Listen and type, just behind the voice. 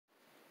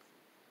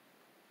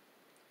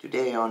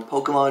Today on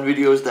Pokemon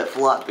videos that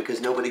flop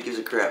because nobody gives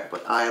a crap,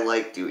 but I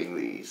like doing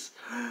these.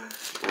 I'm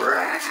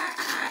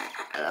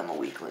a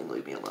weakling,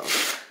 leave me alone.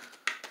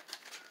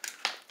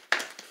 I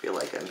feel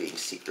like I'm being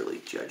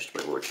secretly judged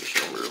by Lord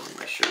Shishomaru on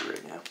my shirt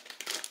right now.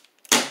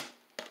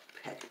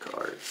 Pack of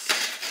cards.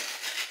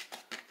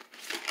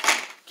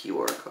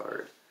 QR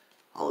card.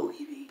 Holo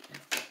Eevee.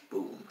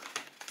 Boom.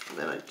 And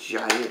then a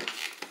giant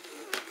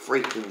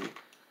freaking...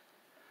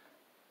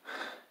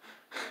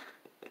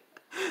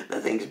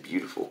 That thing's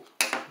beautiful.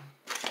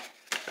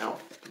 I don't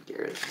fucking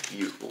care, it's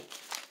beautiful.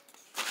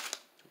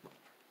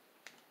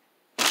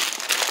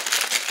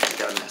 I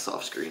got a mess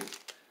off screen.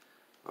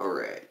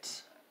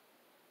 Alright.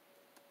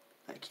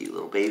 That cute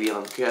little baby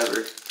on the cover.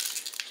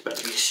 It's about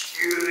to be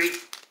destroyed.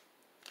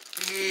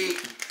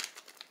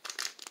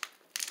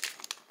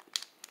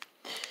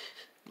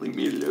 Leave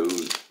me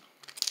alone.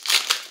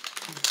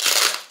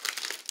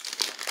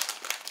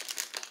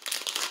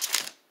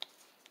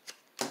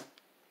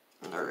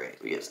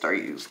 Alright, we got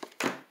Staryu.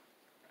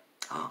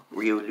 Oh,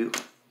 Riolu.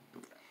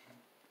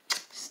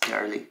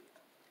 Starly.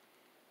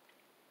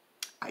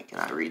 I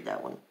cannot read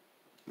that one.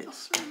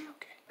 Milcery,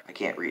 okay. I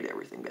can't read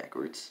everything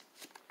backwards.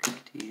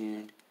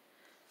 Dude.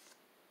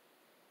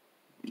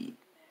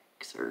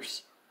 Weedmax,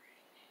 Ursaring.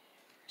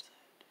 Where's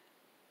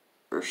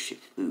that?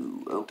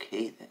 Urshifu,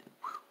 okay then.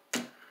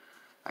 Whew.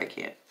 I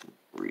can't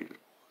read it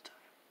all the time.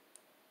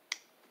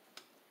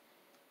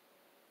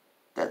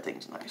 That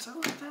thing's nice. I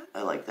like that.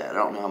 I like that. I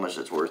don't know how much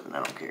it's worth and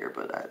I don't care,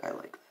 but I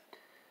like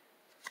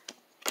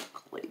that.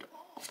 Clay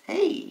doll.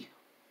 Hey!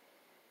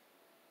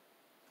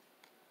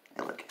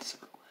 I like it.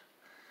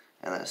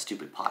 And that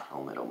stupid pot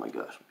helmet. Oh my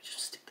gosh. Let me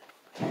just stick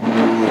that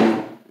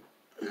on.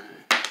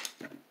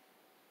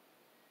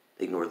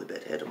 Ignore the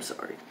bed head. I'm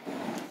sorry.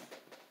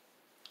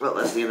 Well,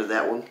 that's the end of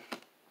that one.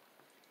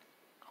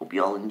 Hope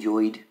y'all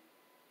enjoyed.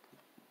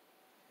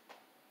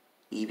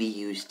 Eevee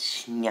used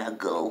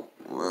Snuggle.